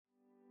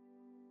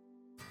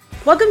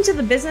Welcome to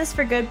the Business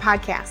for Good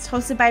podcast,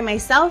 hosted by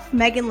myself,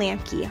 Megan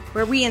Lampke,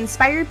 where we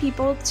inspire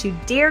people to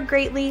dare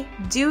greatly,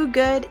 do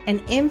good,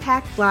 and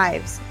impact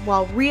lives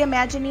while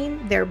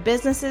reimagining their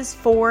businesses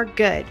for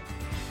good.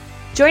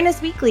 Join us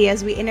weekly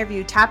as we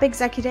interview top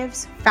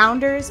executives,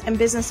 founders, and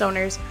business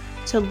owners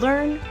to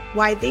learn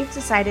why they've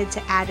decided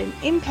to add an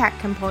impact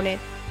component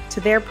to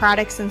their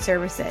products and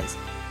services.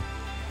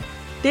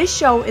 This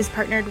show is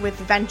partnered with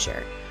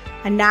Venture,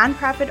 a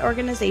nonprofit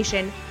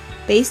organization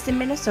based in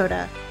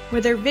Minnesota,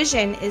 where their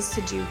vision is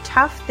to do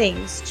tough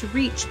things to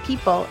reach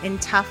people in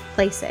tough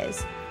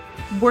places,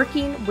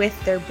 working with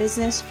their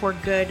Business for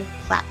Good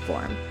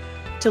platform.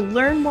 To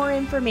learn more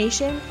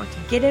information or to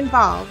get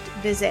involved,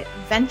 visit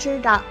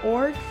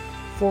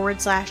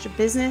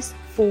venture.org/business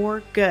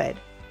for good.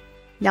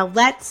 Now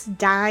let's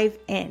dive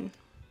in.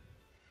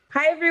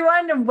 Hi,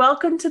 everyone, and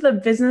welcome to the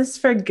Business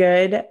for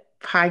Good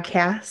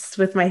podcast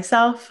with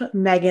myself,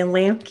 Megan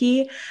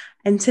Lampke.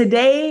 And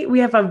today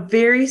we have a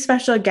very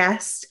special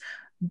guest,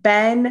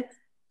 Ben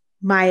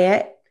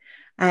Mailhot,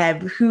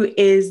 who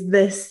is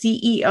the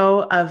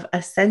CEO of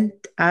Ascent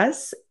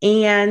Us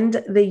and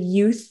the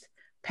youth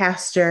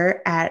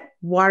pastor at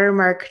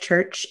Watermark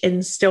Church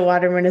in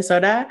Stillwater,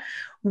 Minnesota.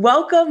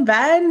 Welcome,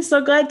 Ben.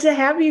 So glad to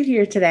have you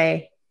here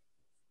today.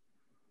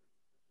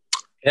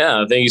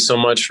 Yeah, thank you so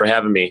much for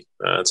having me.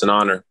 It's an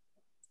honor.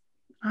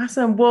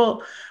 Awesome.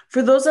 Well,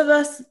 for those of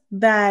us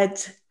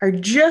that are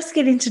just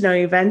getting to know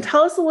you, Ben,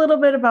 tell us a little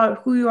bit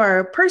about who you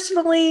are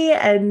personally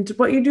and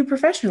what you do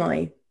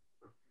professionally.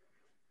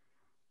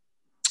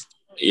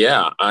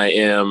 Yeah, I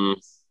am,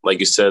 like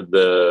you said,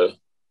 the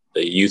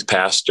youth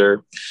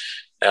pastor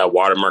at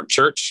Watermark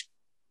Church.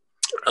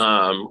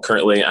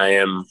 Currently, I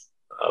am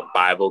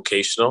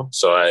bivocational,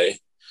 so I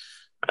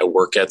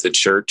work at the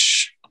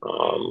church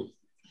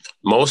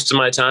most of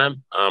my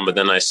time, but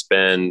then I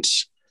spend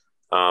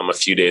a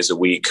few days a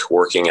week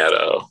working at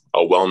a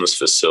wellness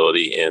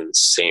facility in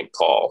St.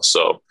 Paul.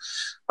 So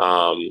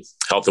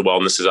health and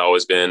wellness has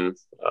always been,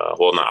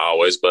 well, not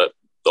always, but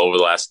over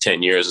the last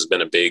 10 years has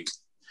been a big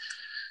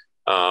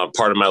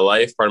part of my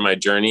life, part of my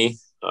journey,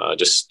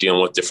 just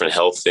dealing with different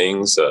health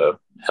things.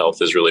 Health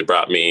has really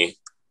brought me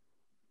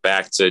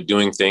back to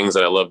doing things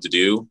that I love to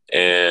do.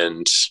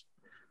 And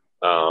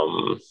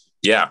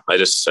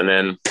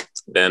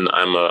then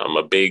I'm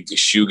a big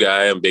shoe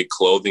guy. I'm a big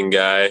clothing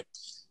guy.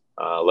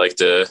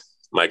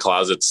 My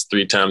closet's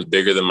 3 times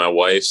bigger than my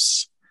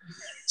wife's.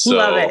 So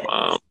Love it.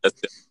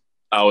 That's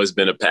always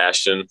been a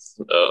passion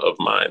of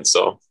mine.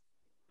 So.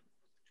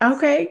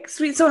 Okay,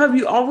 sweet. So have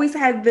you always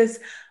had this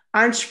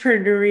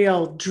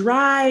entrepreneurial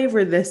drive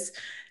or this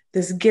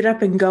get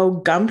up and go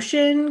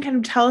gumption? Kind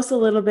of tell us a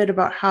little bit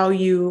about how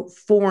you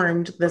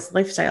formed this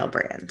lifestyle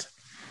brand.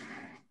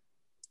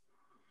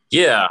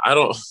 Yeah, I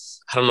don't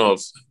know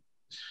if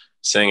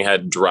saying I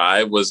had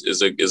drive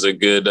is a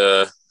good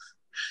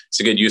it's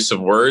a good use of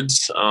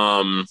words.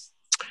 Yeah,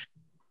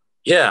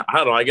 I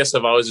don't know. I guess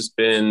I've always just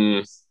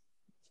been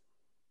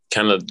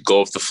kind of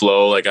go with the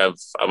flow. Like I've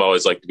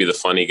always liked to be the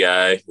funny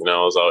guy. You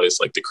know, I was always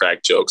like to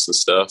crack jokes and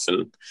stuff.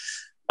 And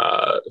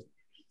I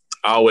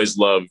always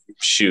loved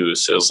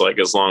shoes. It was like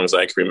as long as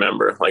I can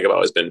remember. Like I've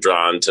always been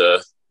drawn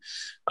to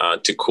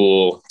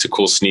cool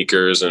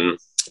sneakers, and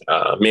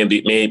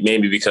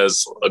maybe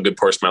because a good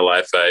portion of my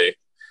life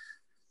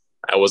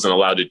I wasn't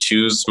allowed to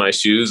choose my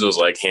shoes. It was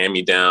like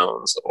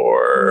hand-me-downs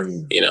or,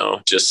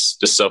 just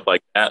stuff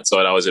like that. So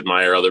I'd always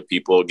admire other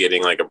people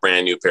getting like a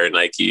brand new pair of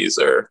Nikes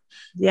or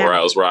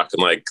I was rocking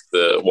like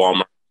the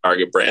Walmart,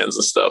 Target brands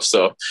and stuff.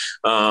 So,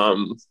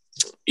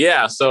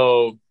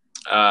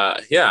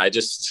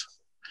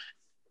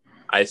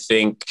 I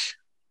think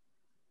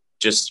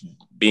just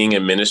being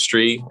in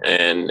ministry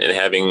and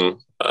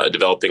having,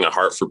 developing a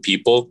heart for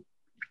people,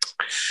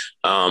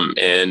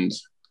 and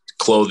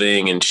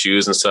clothing and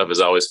shoes and stuff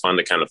is always fun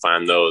to kind of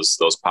find those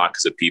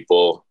pockets of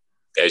people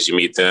as you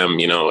meet them,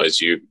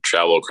 as you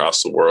travel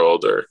across the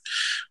world or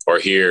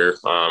here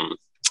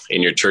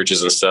in your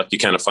churches and stuff. You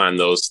kind of find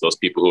those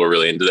people who are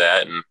really into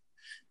that, and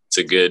it's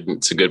a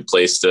good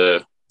place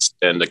to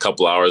spend a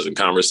couple hours in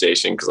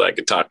conversation because I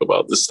could talk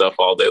about this stuff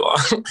all day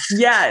long.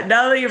 Yeah,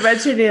 now that you're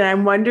mentioning it,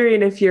 I'm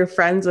wondering if you're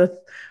friends with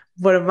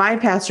one of my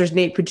pastors,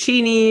 Nate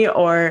Puccini,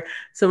 or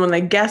someone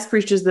that guest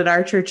preaches at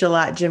our church a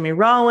lot, Jimmy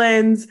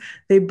Rollins.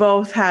 They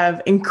both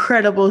have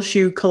incredible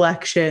shoe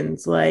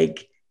collections,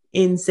 like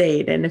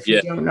insane. And if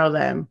you don't know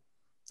them,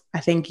 I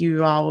think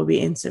you all will be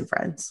instant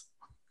friends.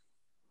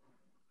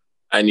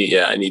 I need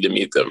to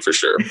meet them for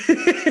sure.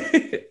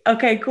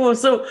 Okay, cool.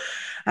 So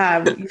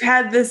you've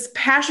had this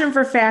passion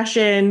for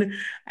fashion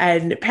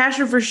and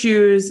passion for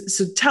shoes.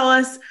 So tell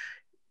us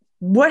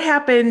what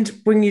happened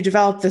when you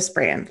developed this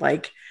brand.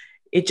 Like,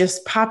 it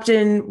just popped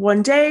in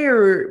one day,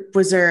 or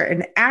was there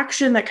an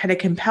action that kind of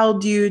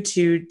compelled you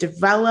to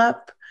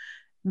develop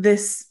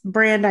this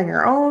brand on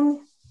your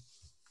own?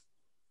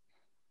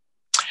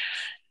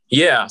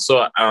 Yeah.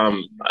 So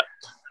I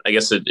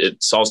guess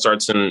it all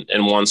starts in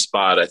one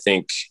spot. I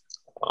think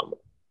a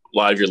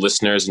lot of your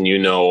listeners and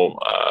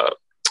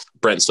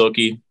Brent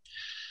Silke,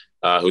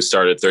 who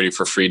started 30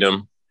 for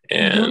Freedom.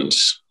 And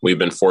we've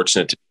been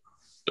fortunate to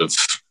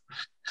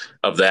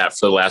of that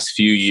for the last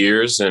few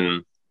years.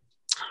 And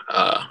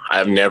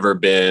I've never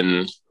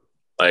been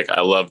like,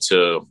 I love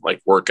to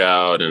like work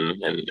out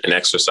and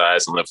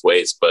exercise and lift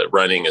weights, but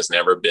running has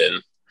never been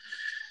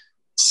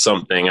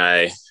something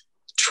I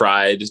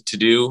tried to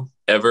do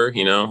ever,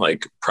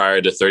 like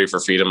prior to 30 for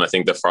Freedom. I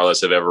think the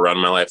farthest I've ever run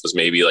in my life was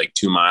maybe like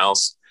 2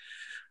 miles.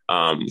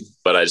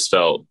 But I just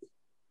felt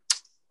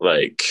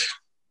like,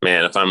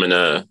 man, if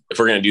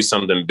we're going to do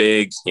something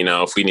big,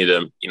 if we need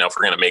to, if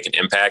we're going to make an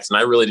impact. And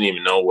I really didn't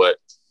even know what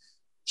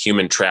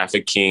human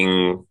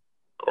trafficking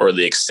or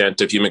the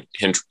extent of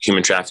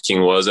human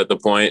trafficking was at the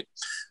point.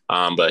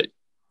 But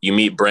you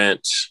meet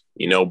Brent,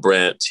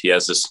 Brent, he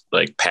has this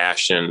like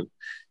passion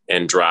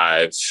and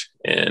drive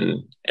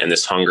and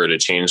this hunger to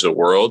change the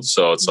world.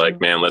 So it's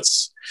like, man,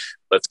 let's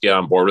get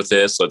on board with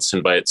this. Let's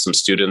invite some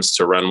students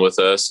to run with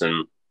us.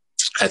 And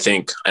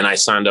I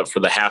signed up for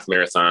the half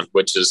marathon,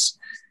 which is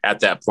at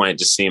that point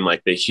just seemed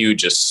like the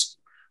hugest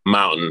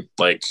mountain,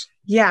 like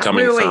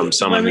coming from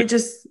someone. Let me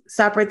just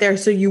stop right there.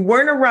 So you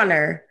weren't a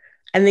runner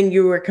and then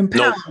you were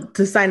compelled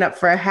to sign up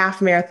for a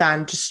half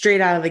marathon just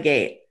straight out of the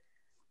gate.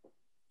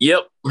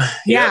 Yep. Yeah.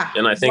 Yep.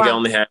 And I think I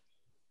only had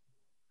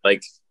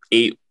like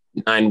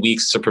 8-9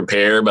 weeks to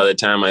prepare by the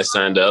time I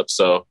signed up.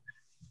 So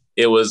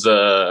it was,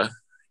 I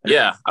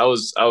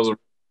was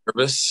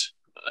nervous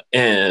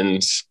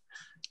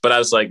but I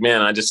was like,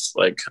 man, I'm just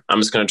going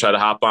to try to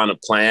hop on a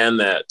plan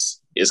that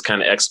is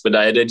kind of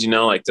expedited,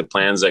 like the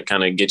plans that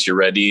kind of get you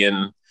ready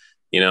in,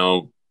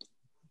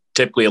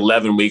 typically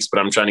 11 weeks, but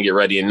I'm trying to get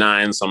ready in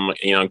 9. So I'm,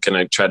 going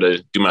to try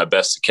to do my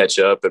best to catch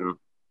up. And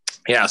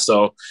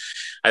so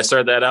I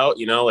started that out,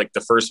 like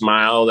the first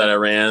mile that I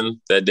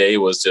ran that day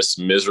was just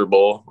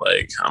miserable.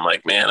 Like, I'm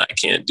like, man, I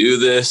can't do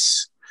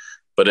this,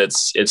 but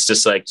it's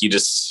just like, you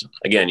just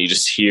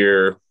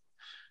hear,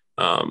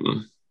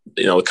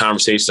 the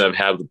conversations I've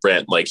had with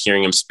Brent, like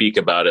hearing him speak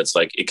about it, it's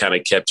like, it kind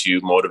of kept you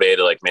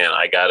motivated. Like, man,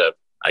 I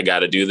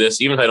gotta do this.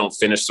 Even if I don't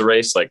finish the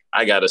race, like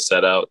I gotta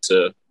set out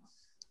to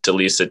at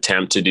least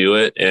attempt to do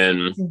it.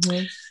 And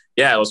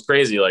it was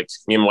crazy. Like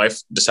me and my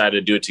wife decided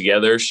to do it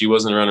together. She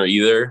wasn't a runner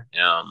either.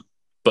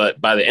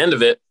 But by the end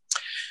of it,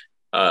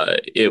 I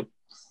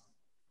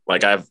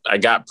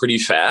got pretty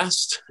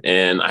fast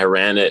and I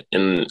ran it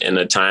in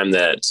a time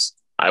that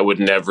I would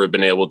never have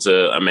been able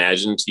to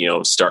imagine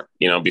to, start,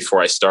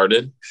 before I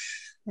started.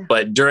 Yeah.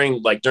 But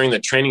during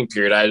the training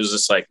period, I was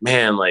just like,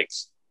 man, like,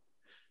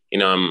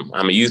 I'm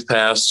a youth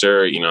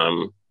pastor,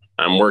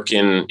 I'm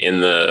working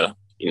in the,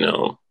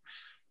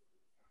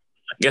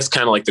 I guess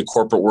kind of like the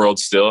corporate world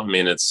still. I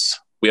mean,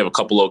 we have a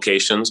couple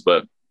locations,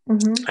 but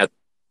at the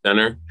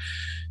center.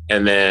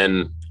 And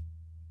then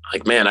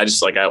like, man, I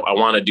just like, I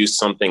want to do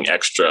something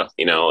extra,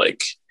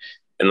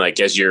 and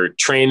like, as you're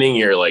training,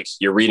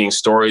 you're reading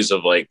stories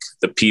of like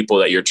the people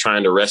that you're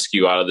trying to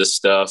rescue out of this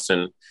stuff.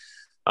 And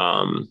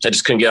I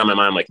just couldn't get on my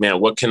mind, like,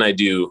 man, what can I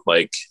do?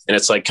 Like, and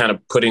it's like kind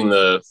of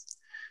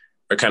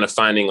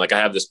finding like, I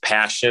have this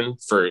passion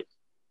for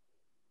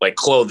like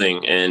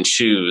clothing and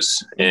shoes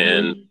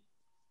and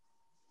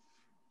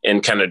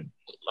kind of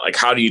like,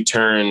 how do you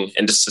turn,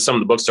 and just some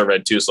of the books I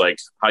read too, is like,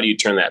 how do you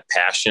turn that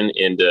passion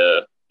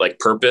into like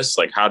purpose?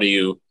 Like, how do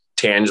you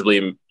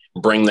tangibly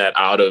bring that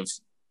out of,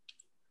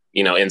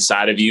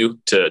 inside of you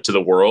to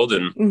the world?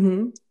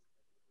 And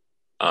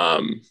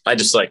I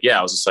just like,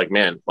 I was just like,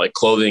 man, like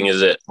clothing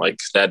is it. Like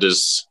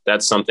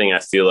that's something I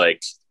feel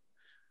like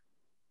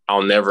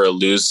I'll never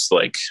lose,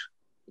 like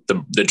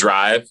the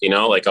drive,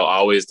 like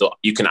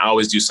you can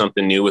always do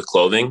something new with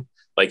clothing.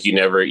 Like you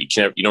don't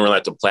really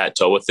have to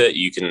plateau with it.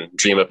 You can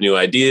dream up new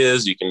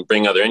ideas. You can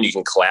bring you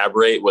can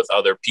collaborate with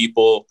other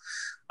people.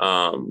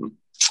 I'm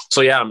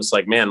just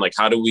like, man, like,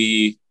 how do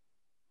we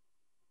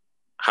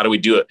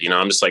do it?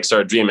 I'm just like,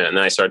 started dreaming. And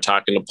then I started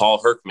talking to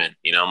Paul Herkman,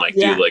 I'm like,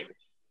 dude, like,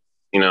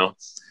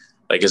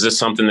 like, is this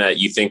something that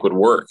you think would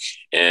work?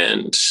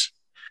 And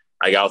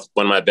I got with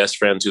one of my best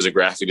friends who's a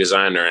graphic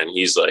designer, and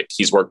he's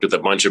worked with a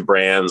bunch of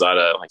brands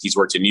he's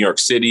worked in New York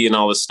City and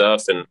all this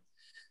stuff. And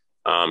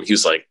he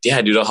was like,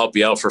 yeah, dude, I'll help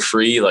you out for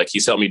free. Like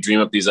he's helped me dream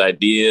up these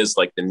ideas,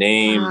 like the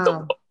name,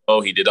 the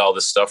logo. He did all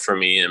this stuff for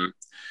me. And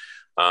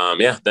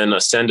then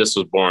Ascendus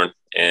was born,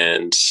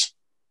 and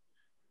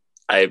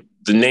the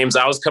names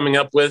I was coming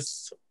up with,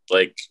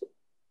 like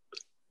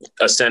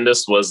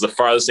Ascendus was the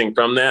farthest thing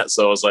from that.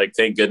 So I was like,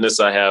 thank goodness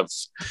I have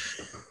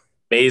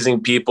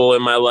amazing people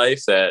in my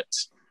life that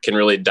can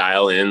really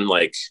dial in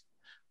like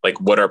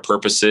what our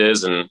purpose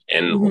is and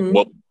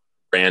what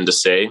brand to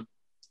say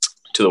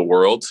to the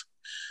world.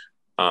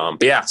 So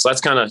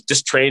that's kind of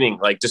just training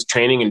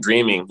and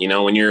dreaming,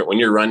 when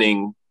you're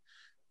running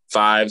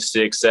 5,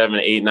 6, 7,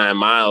 8, 9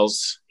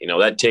 miles,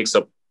 that takes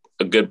up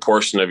a good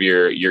portion of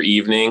your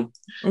evening.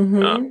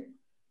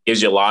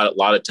 Gives you a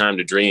lot of time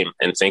to dream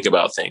and think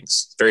about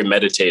things. It's very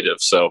meditative.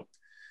 So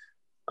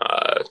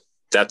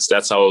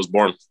that's how I was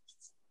born.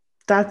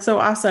 That's so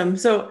awesome.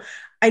 So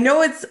I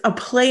know it's a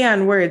play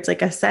on words,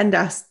 like Ascend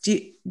Us.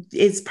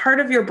 Is part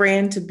of your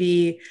brand to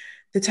be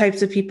the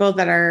types of people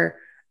that are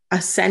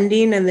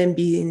ascending and then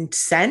being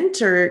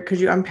sent, or could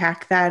you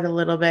unpack that a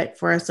little bit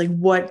for us? Like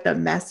what the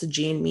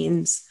messaging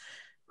means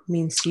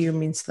to you,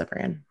 means to the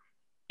brand?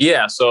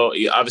 Yeah. So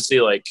obviously,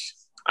 like,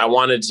 I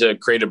wanted to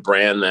create a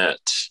brand that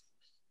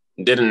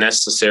didn't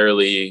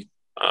necessarily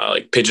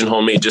like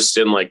pigeonhole me just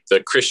in like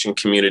the Christian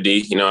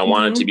community. You know, I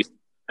wanted to be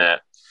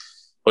that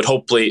would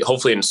hopefully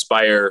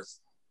inspire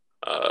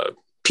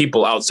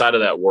people outside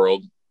of that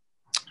world.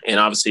 And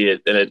obviously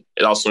it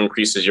also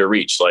increases your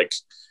reach, like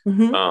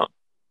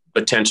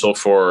potential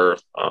for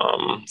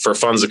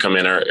funds to come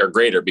in are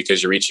greater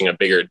because you're reaching a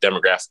bigger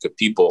demographic of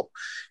people.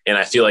 And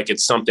I feel like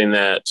it's something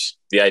that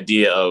the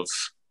idea of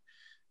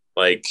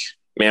like,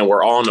 man,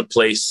 we're all in a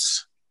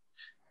place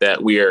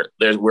that we're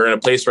in a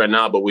place right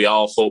now, but we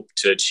all hope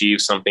to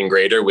achieve something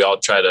greater. We all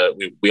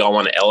we all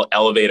want to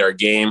elevate our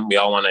game. We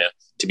all want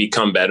to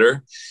become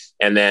better.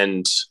 And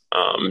then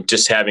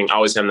just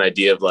always having the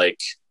idea of like,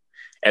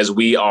 as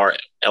we are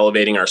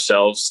elevating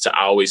ourselves, to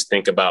always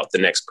think about the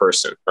next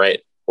person,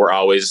 right? We're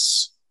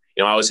always,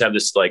 I always have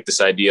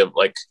this idea of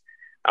like,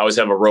 I always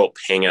have a rope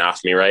hanging off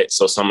me, right?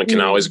 So someone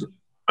can always go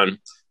on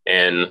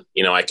and,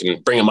 I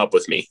can bring them up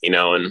with me,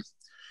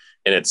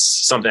 and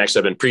it's something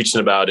actually I've been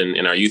preaching about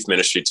in our youth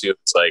ministry too.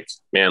 It's like,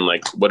 man,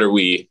 like, what are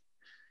we?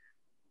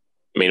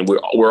 I mean,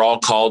 we're all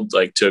called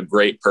like to a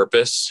great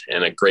purpose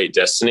and a great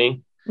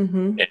destiny.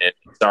 And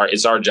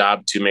it's our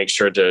job to make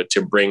sure to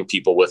bring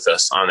people with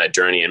us on that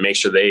journey and make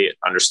sure they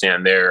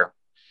understand their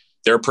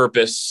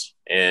purpose.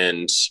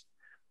 And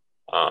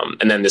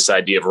then this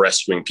idea of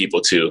rescuing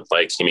people too.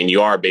 Like, I mean,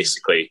 you are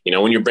basically,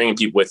 when you're bringing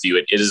people with you,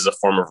 it is a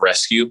form of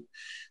rescue.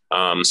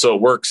 So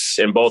it works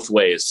in both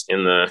ways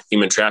in the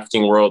human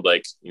trafficking world.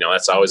 Like,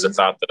 that's always a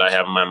thought that I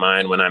have in my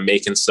mind when I'm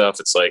making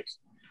stuff. It's like,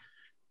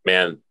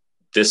 man,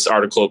 this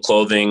article of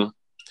clothing,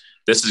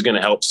 this is going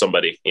to help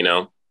somebody,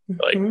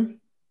 like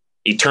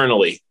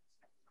eternally.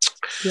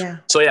 Yeah.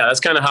 So yeah, that's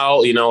kind of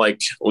how,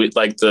 like we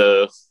have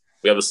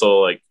this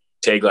little like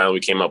tagline we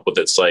came up with.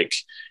 It's like,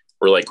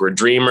 we're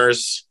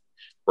dreamers,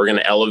 we're going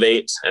to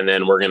elevate, and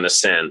then we're going to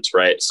send.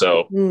 Right.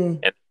 So,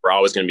 and we're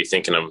always going to be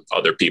thinking of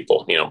other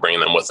people,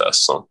 bringing them with us.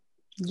 So.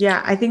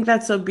 Yeah, I think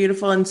that's so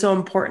beautiful and so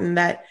important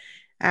that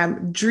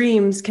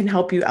dreams can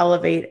help you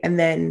elevate and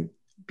then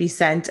be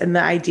sent. And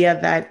the idea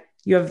that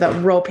you have the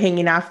rope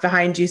hanging off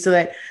behind you so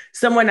that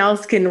someone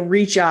else can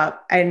reach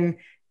up and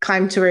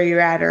climb to where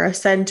you're at or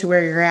ascend to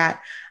where you're at.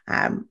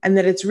 And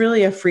that it's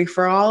really a free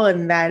for all,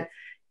 and that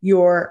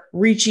you're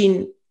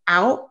reaching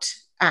out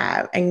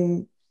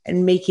and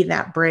making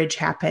that bridge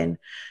happen.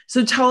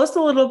 So tell us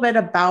a little bit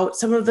about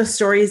some of the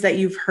stories that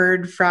you've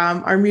heard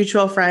from our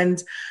mutual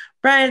friends,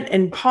 Brent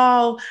and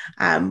Paul.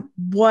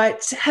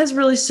 What has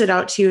really stood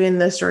out to you in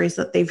the stories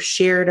that they've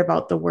shared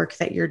about the work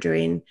that you're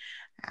doing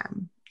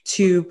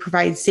to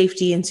provide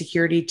safety and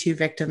security to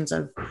victims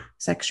of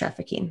sex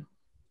trafficking?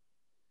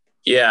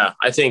 Yeah,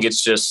 I think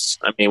it's just,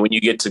 I mean, when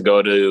you get to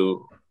go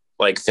to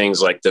like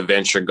things like the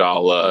Venture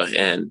Gala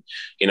and,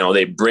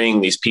 they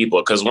bring these people,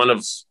 because one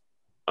of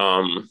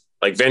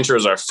like Venture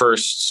is our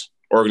first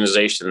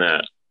organization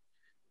that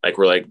like,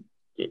 we're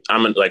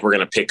going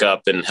to pick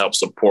up and help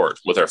support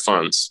with our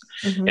funds.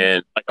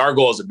 And like our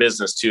goal as a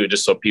business too,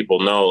 just so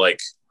people know, like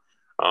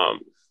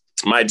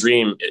my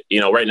dream,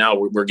 right now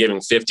we're giving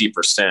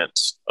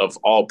 50% of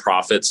all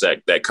profits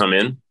that come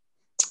in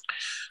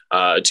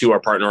to our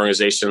partner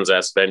organizations.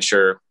 That's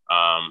Venture.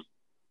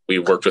 We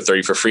worked with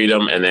 30 for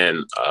Freedom, and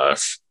then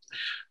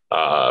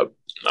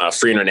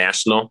Free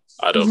International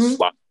out of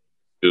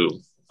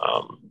who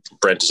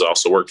Brent has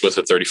also worked with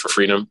at 30 for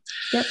Freedom.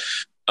 Yep.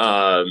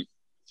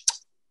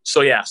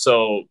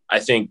 So I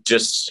think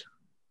just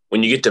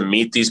when you get to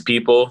meet these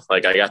people,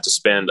 like I got to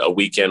spend a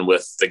weekend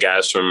with the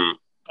guys from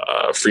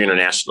Free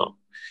International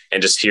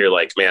and just hear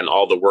like, man,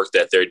 all the work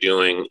that they're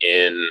doing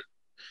in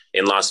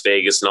Las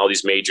Vegas and all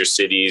these major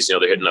cities. They're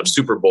hitting up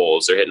Super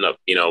Bowls, they're hitting up,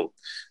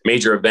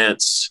 major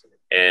events,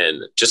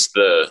 and just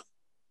the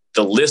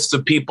list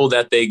of people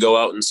that they go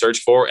out and search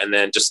for, and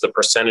then just the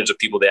percentage of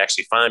people they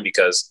actually find.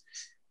 Because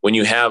when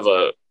you have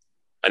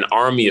an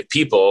army of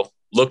people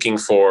looking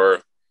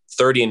for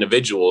 30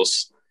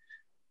 individuals,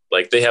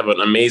 like they have an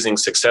amazing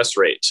success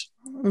rate.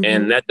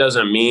 And that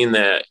doesn't mean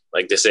that,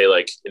 like they say,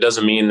 like, it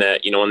doesn't mean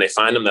that, when they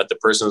find them, that the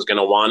person's going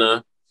to want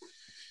to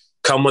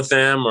come with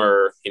them,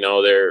 or,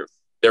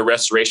 their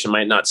restoration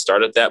might not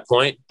start at that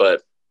point,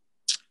 but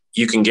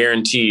you can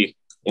guarantee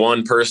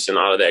one person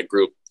out of that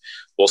group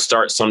will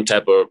start some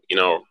type of,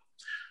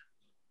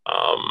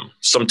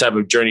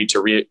 journey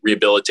to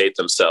rehabilitate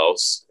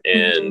themselves.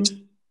 And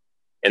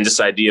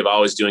this idea of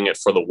always doing it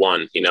for the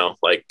one,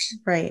 like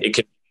it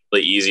can be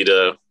really easy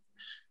to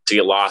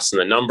get lost in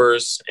the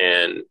numbers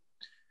and,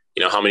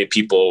 how many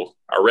people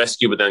are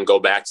rescued, but then go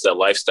back to that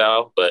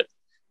lifestyle. But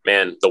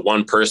man, the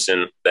one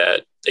person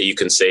that you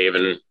can save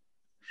and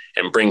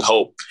bring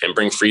hope and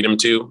bring freedom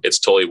to, it's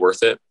totally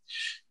worth it.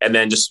 And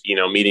then just,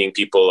 meeting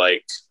people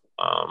like,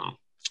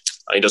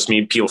 I just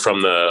meet people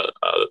from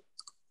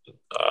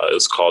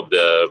it's called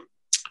the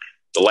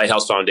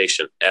Lighthouse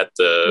Foundation at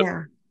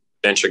the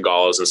Venture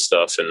Galas and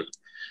stuff. And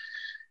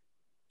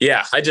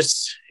yeah,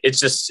 it's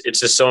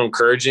just so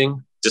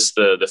encouraging. Just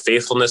the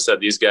faithfulness that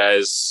these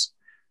guys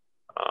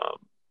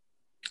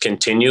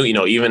continue,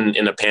 even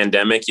in a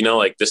pandemic,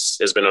 like this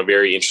has been a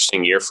very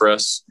interesting year for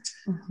us.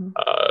 It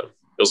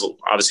was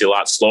obviously a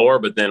lot slower,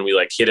 but then we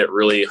hit it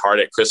really hard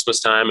at Christmas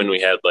time, and we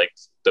had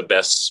the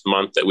best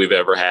month that we've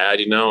ever had,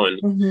 and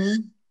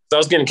so I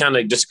was getting kind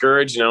of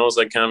discouraged, it was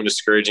kind of a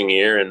discouraging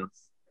year. And,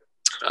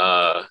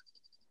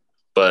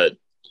 but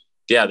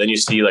yeah, then you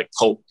see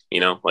hope,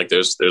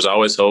 there's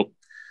always hope.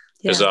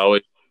 Yeah. There's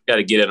always got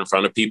to get it in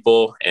front of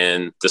people,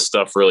 and this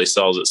stuff really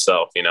sells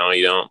itself. You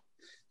don't,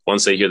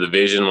 once they hear the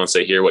vision, once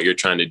they hear what you're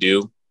trying to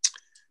do,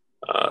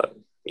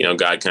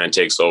 God kind of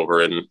takes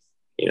over and,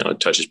 it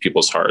touches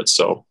people's hearts.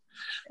 So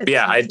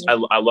yeah, I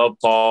love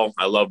Paul.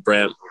 I love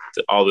Brent,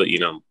 all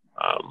the,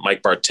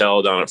 Mike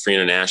Bartell down at Free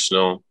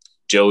International,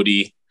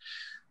 Jody.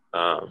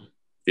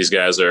 These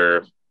guys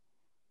I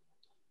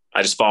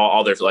just follow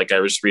all their, I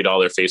just read all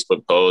their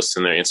Facebook posts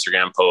and their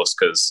Instagram posts,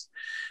 because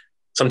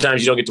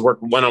sometimes you don't get to work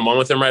one-on-one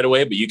with them right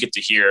away, but you get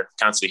to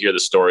constantly hear the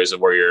stories of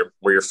where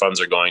your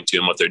funds are going to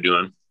and what they're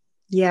doing.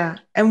 Yeah.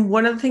 And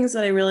one of the things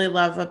that I really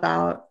love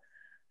about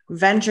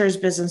Venture's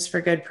Business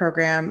for Good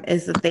program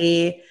is that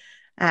they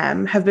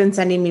have been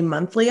sending me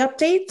monthly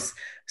updates.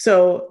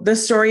 So the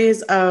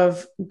stories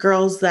of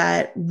girls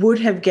that would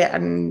have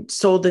gotten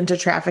sold into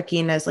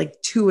trafficking as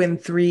 2 and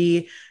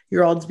 3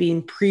 year olds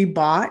being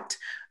pre-bought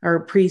or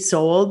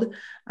pre-sold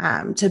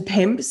to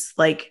pimps,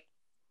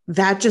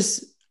 that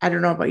just, I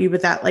don't know about you,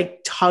 but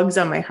that tugs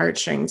on my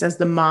heartstrings as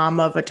the mom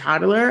of a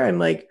toddler. I'm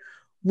like,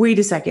 wait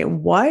a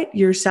second, what?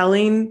 You're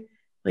selling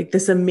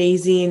this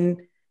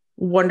amazing,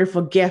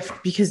 wonderful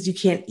gift because you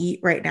can't eat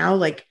right now?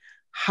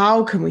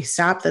 How can we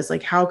stop this?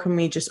 How can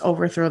we just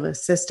overthrow the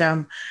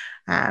system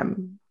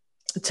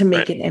to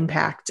make an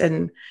impact?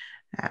 And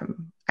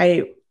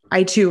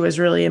I too was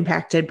really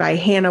impacted by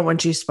Hannah when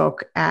she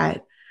spoke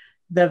at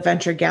the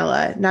Venture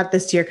Gala, not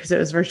this year because it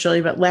was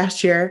virtually, but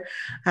last year,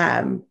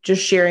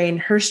 just sharing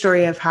her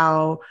story of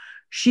how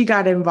she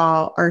got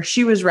involved, or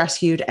she was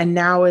rescued, and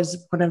now is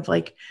one of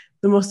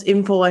the most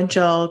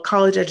influential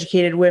college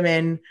educated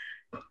women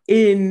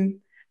in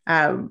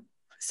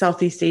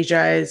Southeast Asia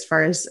as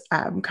far as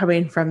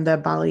coming from the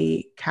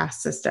Bali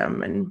caste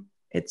system. And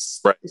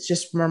it's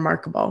just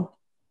remarkable.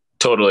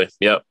 Totally.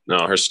 Yep.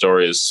 No, her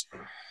story is,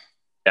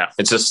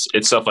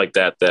 it's stuff like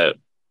that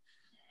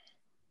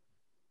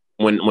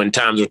when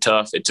times are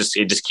tough, it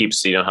just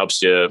keeps,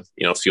 helps you,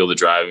 feel the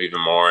drive even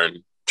more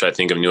and try to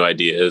think of new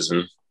ideas.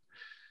 And,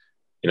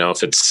 if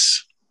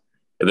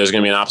there's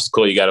going to be an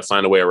obstacle, you got to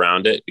find a way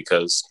around it,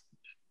 because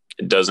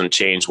it doesn't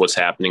change what's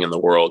happening in the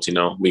world.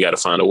 We got to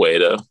find a way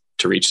to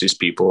reach these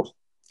people.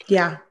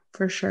 Yeah,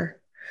 for sure.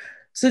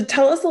 So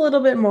tell us a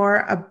little bit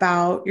more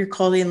about your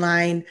clothing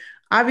line.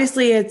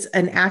 Obviously it's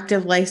an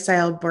active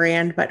lifestyle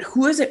brand, but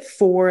who is it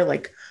for?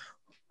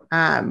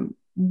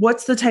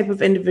 What's the type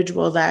of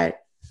individual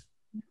that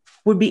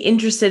would be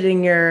interested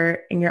in your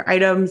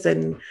items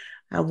and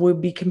would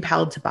be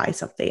compelled to buy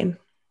something?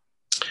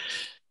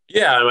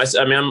 Yeah.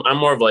 I mean, I'm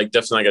more of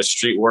definitely a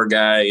streetwear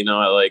guy.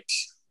 I like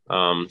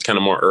kind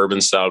of more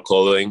urban style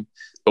clothing,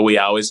 but we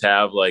always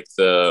have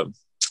the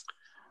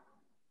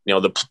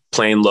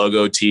plain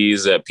logo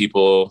tees that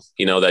people,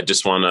 that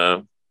just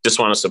want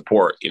to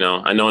support.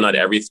 I know not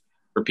everything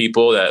for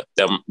people that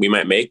we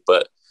might make,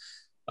 but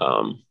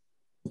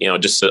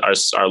just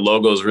our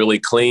logo is really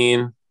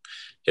clean.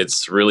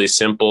 It's really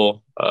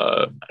simple.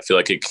 I feel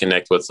like it can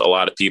connect with a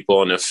lot of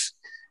people. And if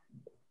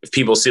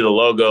people see the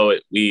logo,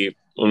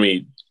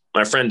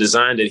 my friend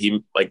designed it,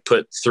 he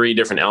put 3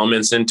 different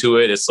elements into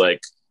it. It's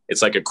like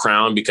a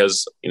crown,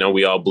 because,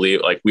 we all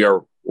believe we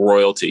are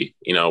royalty,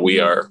 we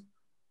are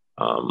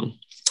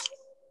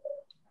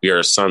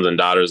sons and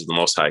daughters of the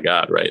Most High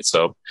God. Right.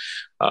 So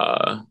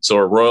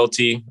we're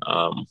royalty.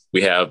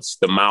 We have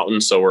the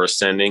mountain. So we're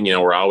ascending,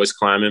 we're always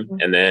climbing.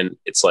 And then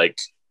it's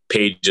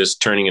pages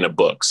turning in a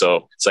book.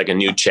 So it's a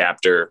new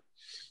chapter,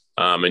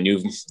 a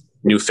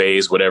new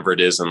phase, whatever it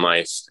is in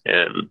life.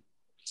 And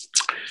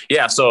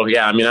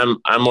I mean,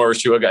 I'm more of a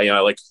shoe guy.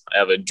 I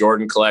have a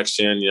Jordan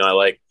collection. I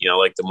like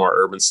the more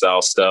urban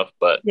style stuff.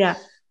 But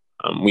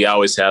we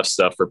always have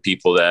stuff for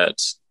people that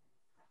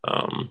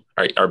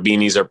our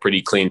beanies are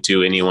pretty clean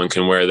too. Anyone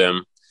can wear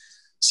them.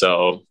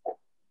 So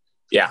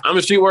I'm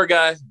a streetwear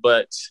guy,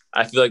 but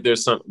I feel like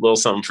there's little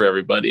something for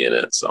everybody in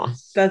it. So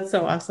that's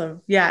so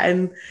awesome. Yeah,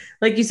 and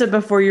like you said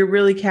before, you're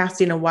really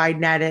casting a wide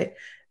net.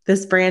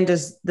 This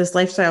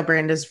lifestyle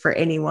brand is for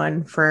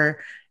anyone,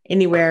 for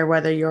anywhere,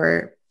 whether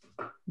you're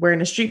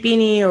wearing a street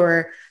beanie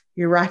or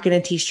you're rocking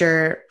a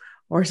t-shirt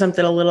or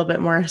something a little bit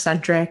more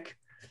eccentric.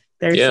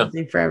 There's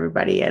something for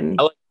everybody. And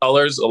I like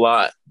colors a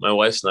lot. My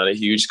wife's not a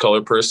huge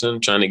color person,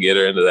 trying to get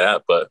her into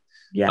that, but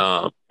if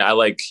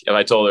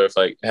I told her if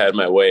I had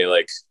my way,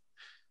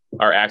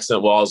 our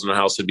accent walls in our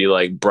house would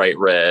be bright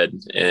red,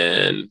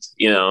 and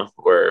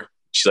where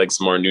she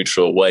likes more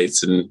neutral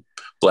whites and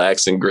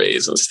blacks and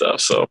grays and stuff.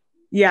 So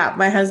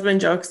my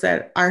husband jokes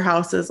that our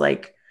house is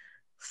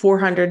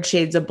 400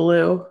 shades of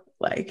blue.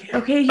 like,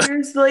 okay,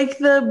 here's like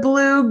the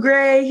blue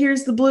gray,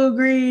 here's the blue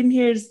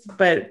green,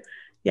 but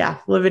yeah,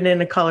 living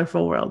in a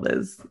colorful world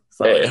is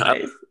so Hey,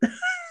 nice.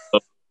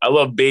 I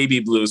love baby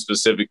blue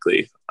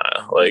specifically.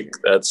 Like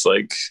that's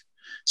like,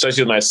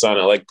 especially with my son,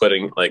 I like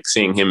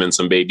seeing him in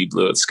some baby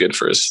blue. It's good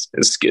for his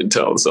skin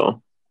tone.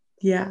 So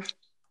yeah,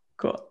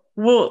 cool.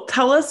 Well,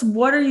 tell us,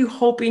 what are you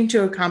hoping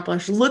to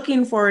accomplish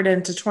looking forward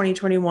into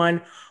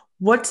 2021?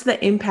 What's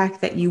the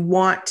impact that you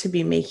want to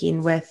be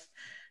making with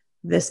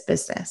this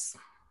business?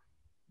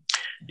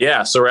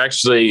 Yeah, so we're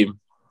actually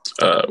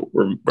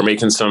we're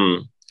making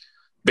some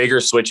bigger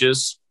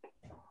switches.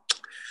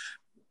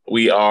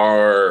 We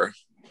are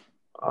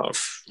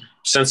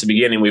since the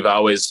beginning, we've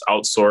always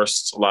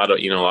outsourced a lot of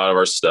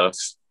our stuff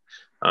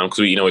because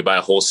we buy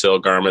wholesale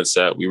garments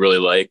that we really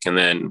like, and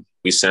then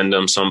we send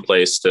them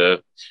someplace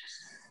to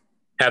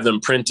have them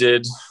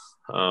printed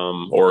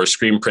or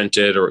screen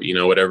printed or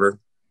whatever.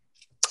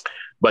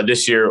 But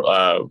this year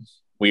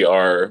we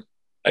are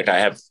like, I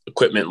have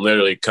equipment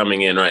literally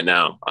coming in right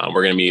now.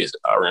 We're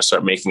gonna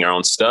start making our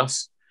own stuff.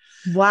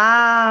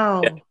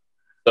 Wow. Yeah.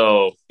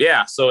 So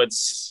yeah, so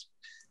it's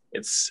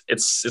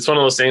one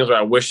of those things where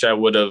I wish I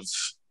would have,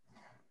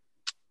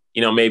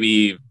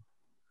 maybe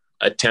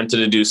attempted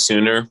to do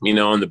sooner,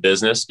 in the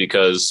business,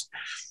 because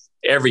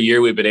every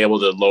year we've been able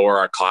to lower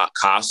our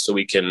costs so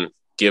we can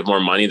give more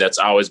money. That's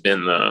always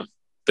been the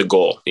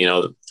goal.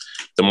 The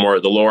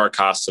lower our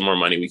costs, the more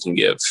money we can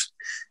give.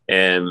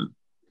 And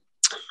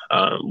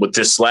with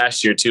this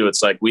last year too,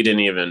 it's like we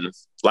didn't even,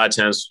 a lot of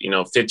times,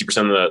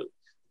 50% of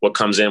what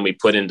comes in, we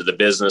put into the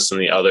business, and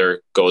the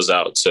other goes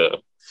out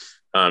to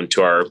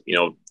our,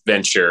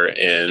 venture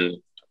and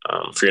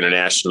Free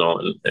International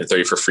and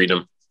 30 for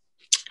Freedom.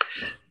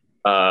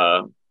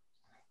 But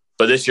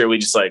this year we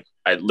just I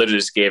literally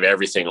just gave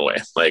everything away.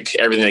 Like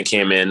everything that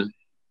came in,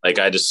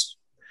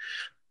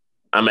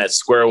 I'm at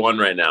square one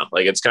right now.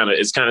 Like it's kind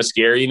of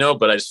scary,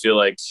 but I just feel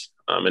like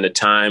in a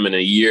time and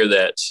a year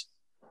that,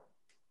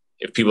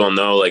 if people don't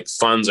know,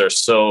 funds are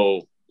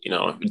so,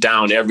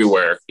 down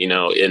everywhere,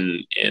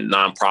 in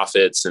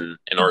nonprofits and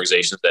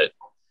organizations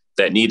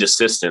that need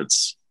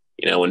assistance,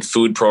 when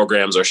food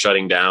programs are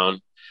shutting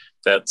down,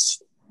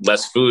 that's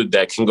less food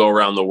that can go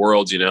around the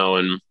world,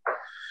 and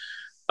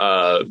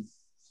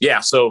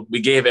so we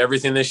gave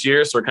everything this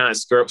year. So we're kind of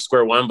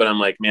square one, but I'm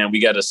like, man, we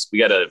gotta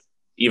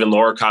even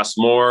lower costs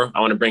more. I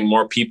want to bring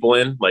more people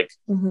in. My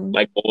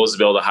goal is to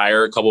be able to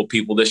hire a couple of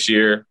people this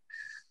year.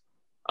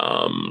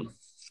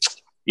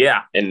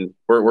 And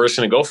we're just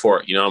going to go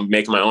for it. I'm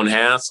making my own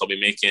hats. I'll be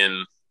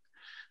making,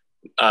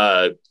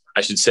 I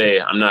should say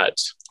I'm not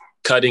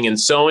cutting and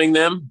sewing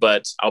them,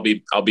 but I'll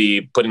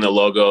be putting the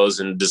logos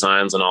and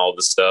designs on all of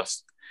the stuff.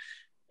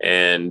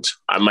 And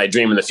my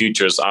dream in the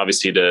future is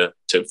obviously to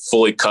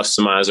fully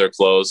customize our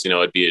clothes.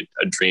 It'd be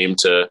a dream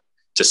to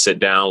sit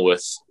down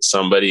with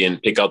somebody and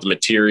pick out the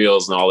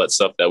materials and all that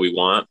stuff that we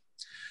want.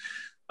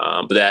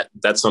 But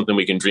that's something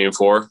we can dream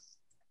for.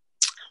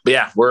 But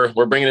yeah, we're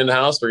bringing it in the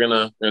house. We're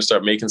gonna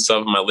start making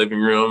stuff in my living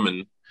room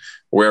and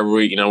wherever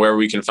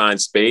we can find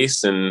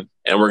space, and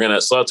we're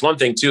gonna. So that's one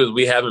thing too,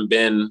 is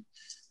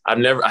I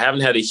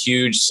haven't had a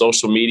huge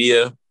social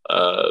media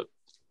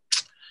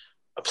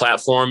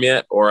platform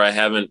yet, or I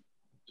haven't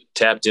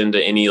tapped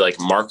into any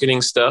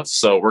marketing stuff.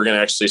 So we're gonna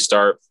actually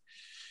start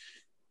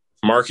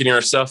marketing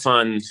our stuff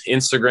on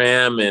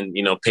Instagram and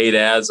paid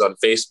ads on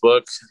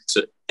Facebook,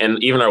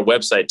 and even our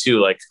website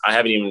too. I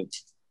haven't even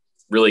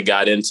really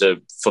got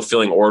into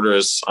fulfilling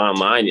orders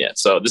online yet.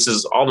 So this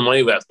is all the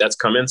money that's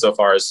come in so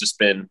far has just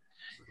been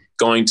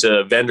going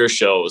to vendor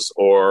shows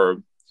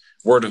or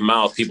word of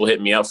mouth, people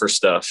hitting me up for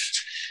stuff.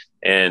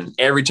 And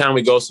every time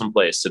we go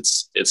someplace,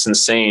 it's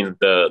insane.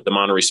 The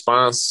amount of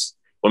response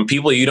when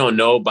people you don't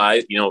know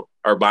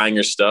are buying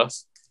your stuff.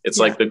 It's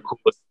the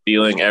coolest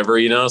feeling ever.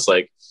 It's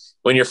like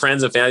when your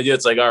friends and family do,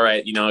 it's all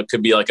right. It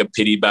could be a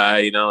pity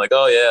buy, oh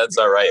yeah, it's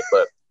all right.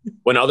 But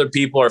when other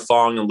people are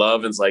falling in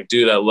love, and it's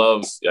dude, I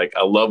love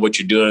what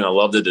you're doing. I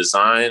love the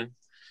design.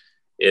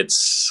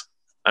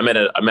 I met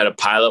a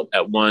pilot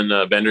at one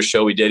vendor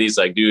show we did. He's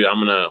like, dude,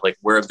 I'm going to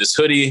wear this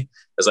hoodie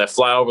as I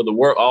fly all over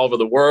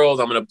the world.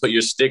 I'm going to put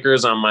your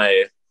stickers on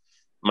my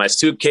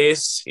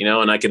suitcase,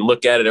 and I can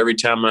look at it every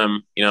time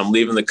I'm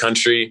leaving the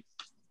country.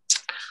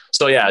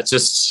 So yeah,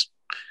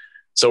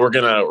 so we're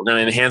going to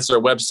enhance our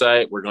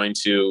website. We're going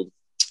to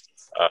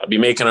be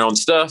making our own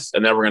stuff,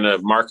 and then we're going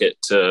to market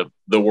to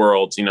the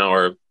world,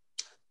 and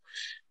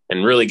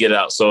really get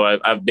out. So I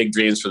have big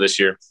dreams for this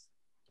year.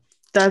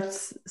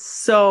 That's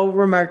so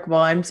remarkable.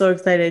 I'm so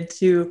excited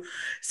to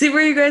see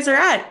where you guys are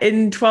at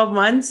in 12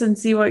 months and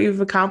see what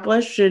you've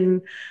accomplished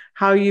and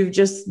how you've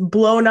just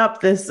blown up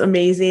this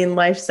amazing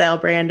lifestyle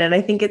brand. And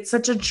I think it's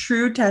such a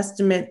true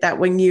testament that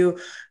when you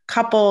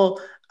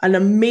couple an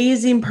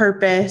amazing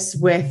purpose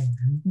with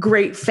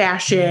great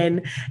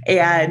fashion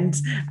and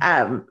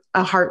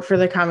a heart for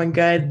the common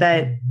good,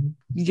 that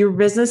your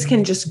business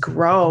can just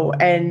grow,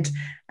 and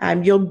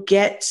you'll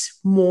get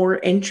more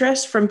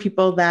interest from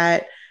people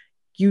that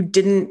you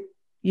didn't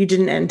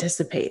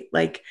anticipate.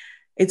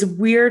 it's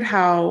weird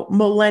how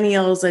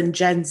millennials and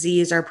Gen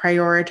Zs are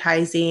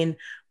prioritizing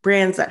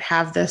brands that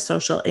have this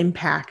social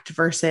impact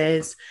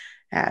versus,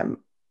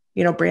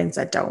 brands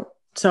that don't.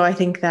 So I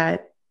think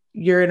that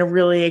you're in a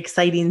really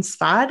exciting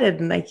spot,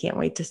 and I can't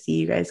wait to see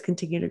you guys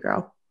continue to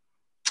grow.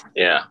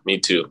 Yeah, me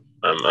too.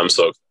 I'm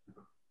so.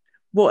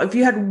 Well, if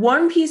you had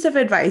one piece of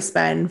advice,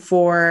 Ben,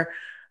 for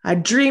a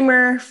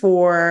dreamer,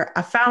 for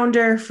a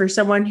founder, for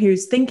someone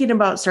who's thinking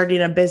about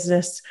starting a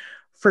business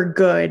for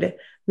good,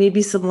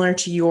 maybe similar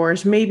to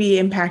yours, maybe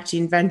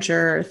impacting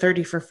venture,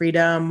 30 for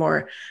freedom,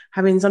 or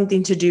having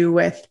something to do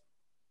with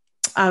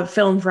a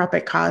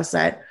philanthropic cause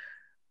that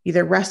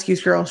either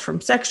rescues girls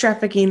from sex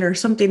trafficking or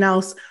something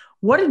else,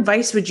 what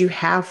advice would you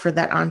have for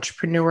that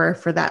entrepreneur,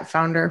 for that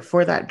founder,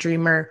 for that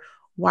dreamer?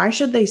 Why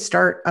should they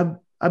start a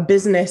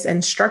business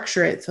and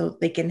structure it so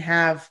they can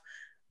have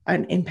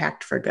an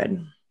impact for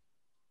good?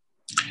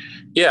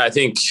 Yeah,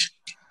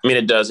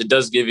 it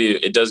does give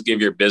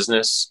your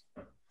business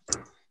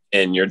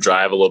and your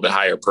drive a little bit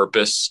higher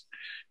purpose,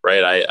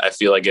 right? I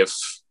feel like if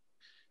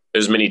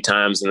there's many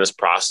times in this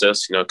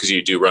process, because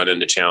you do run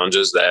into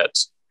challenges that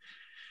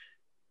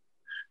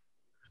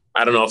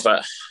I don't know if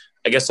I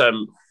guess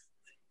I'm,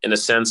 in a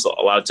sense, a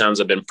lot of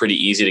times I've been pretty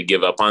easy to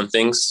give up on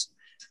things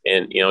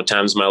in,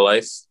 times in my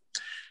life.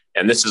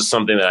 And this is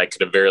something that I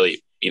could have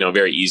very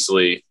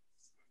easily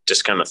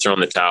just kind of thrown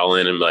the towel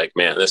in and be like,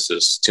 man, this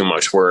is too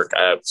much work.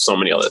 I have so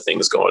many other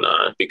things going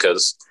on,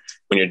 because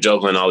when you're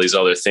juggling all these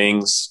other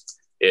things,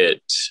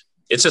 it's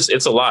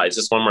a lot. It's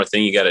just one more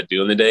thing you got to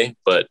do in the day.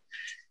 But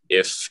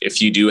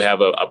if you do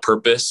have a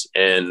purpose,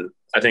 and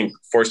I think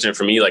fortunate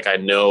for me, like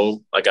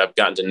I've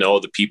gotten to know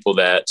the people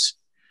that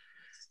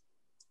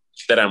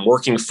I'm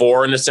working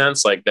for, in a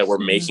sense, like that we're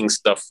making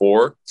stuff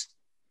for.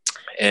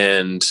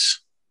 And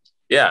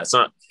yeah, it's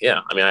not,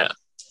 yeah. I mean,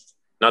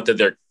 not that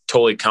they're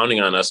totally counting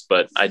on us,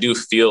 but I do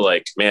feel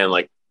like, man,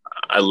 like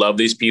I love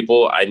these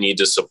people. I need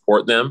to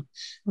support them,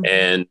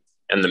 and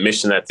the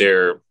mission that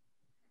they're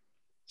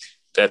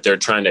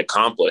trying to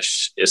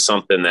accomplish is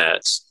something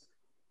that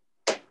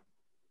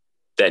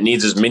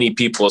needs as many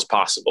people as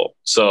possible.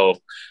 So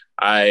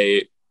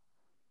and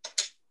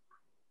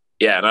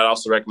I'd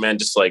also recommend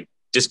just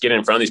get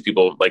in front of these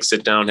people, like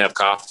sit down, have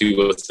coffee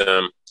with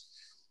them,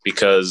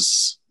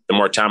 because the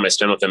more time I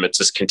spend with them, it's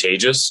just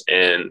contagious.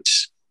 And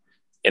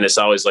it's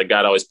always like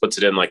God always puts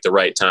it in like the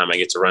right time. I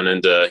get to run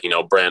into,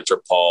 Brent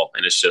or Paul,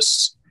 and it's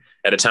just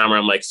at a time where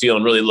I'm like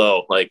feeling really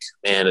low. Like,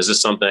 man, is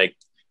this something?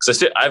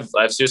 Because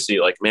I've seriously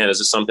like, man, is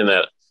this something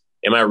that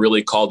am I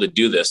really called to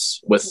do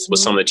this with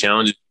some of the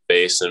challenges I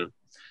face? And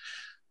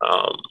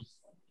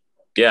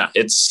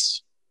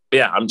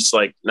I'm just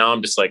like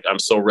I'm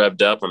so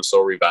revved up. I'm so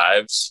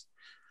revived.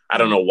 I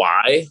don't know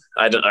why.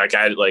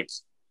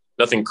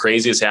 Nothing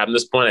crazy has happened at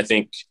this point. I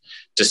think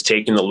just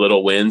taking the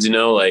little wins,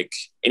 like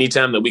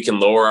anytime that we can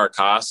lower our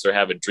costs or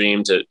have a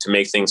dream to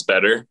make things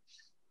better,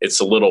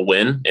 it's a little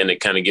win, and it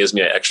kind of gives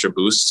me an extra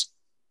boost.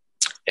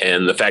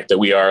 And the fact that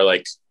we are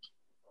like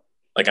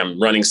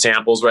I'm running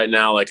samples right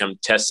now, like I'm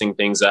testing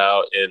things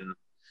out, and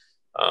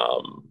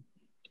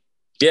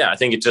I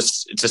think it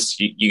just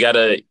you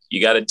gotta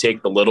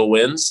take the little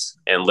wins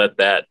and let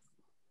that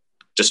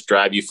just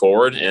drive you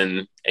forward,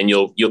 and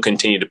you'll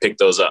continue to pick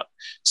those up.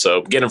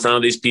 So get in front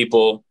of these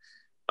people,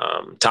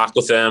 talk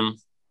with them.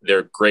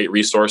 They're great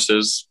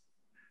resources.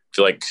 I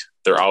feel like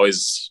they'll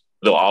always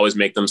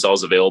make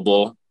themselves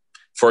available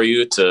for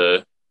you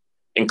to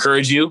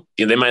encourage you.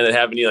 They might not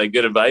have any like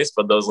good advice,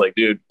 but those like,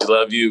 dude, I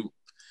love you.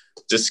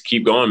 Just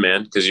keep going,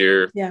 man. Cause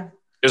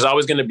there's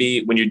always going to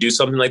be, when you do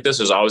something like this,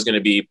 there's always going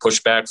to be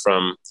pushback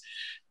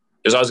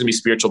there's always going to be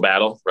spiritual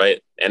battle,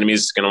 right?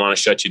 Enemy's going to want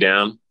to shut you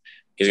down.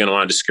 He's going to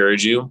want to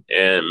discourage you.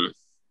 And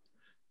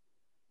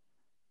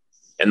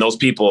those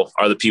people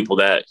are the people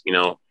that,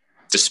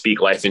 just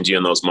speak life into you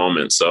in those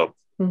moments. So,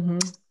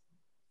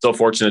 so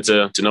fortunate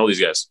to know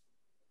these guys.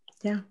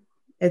 Yeah.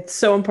 It's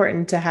so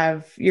important to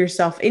have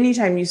yourself,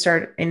 anytime you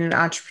start in an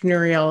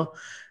entrepreneurial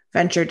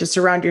venture, to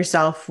surround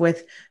yourself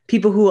with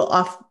people who will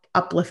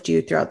uplift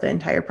you throughout the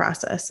entire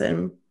process.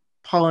 And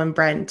Paul and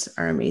Brent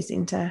are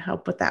amazing to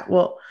help with that.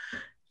 Well,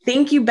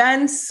 thank you,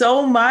 Ben,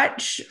 so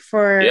much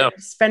for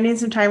spending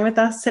some time with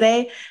us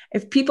today.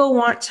 If people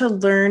want to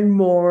learn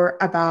more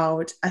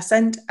about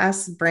Ascend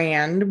Us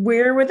brand,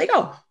 where would they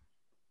go?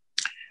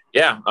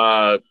 Yeah,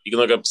 you can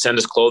look up Send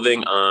Us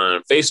Clothing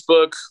on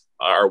Facebook.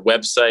 Our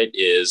website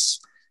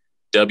is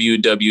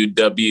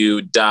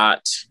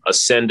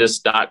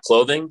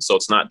www.ascendus.clothing. So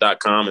it's not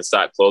 .com, it's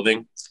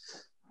 .clothing.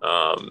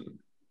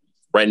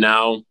 Right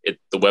now,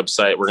 the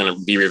website, we're going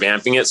to be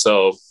revamping it.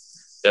 So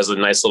there's a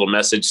nice little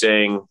message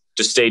saying,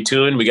 just stay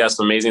tuned. We got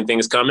some amazing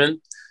things coming.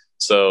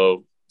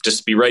 So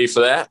just be ready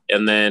for that.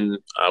 And then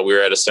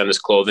we're at Ascend Us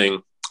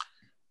Clothing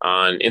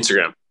on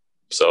Instagram.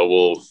 So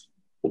we'll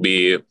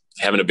be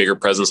having a bigger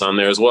presence on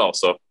there as well.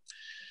 So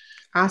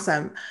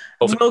awesome.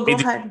 We'll go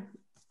ahead.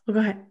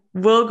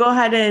 We'll go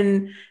ahead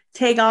and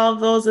take all of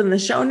those in the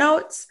show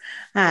notes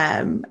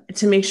to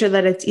make sure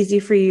that it's easy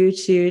for you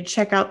to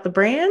check out the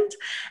brand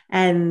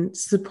and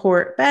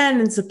support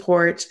Ben and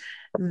support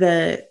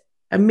the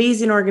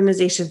amazing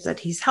organizations that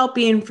he's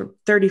helping, for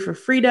 30 for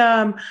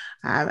Freedom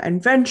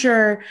and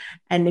Venture.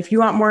 And if you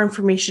want more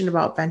information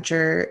about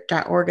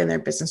venture.org and their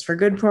Business for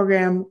Good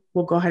program,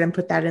 we'll go ahead and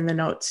put that in the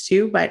notes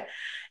too. But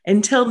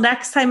until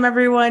next time,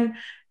 everyone,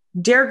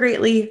 dare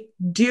greatly,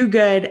 do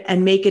good,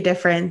 and make a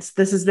difference.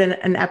 This has been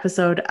an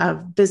episode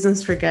of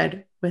Business for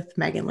Good with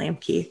Megan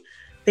Lamke.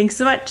 Thanks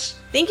so much.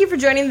 Thank you for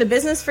joining the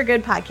Business for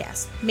Good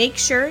podcast. Make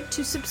sure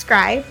to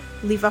subscribe,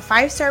 leave a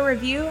 5-star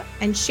review,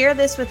 and share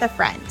this with a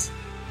friend.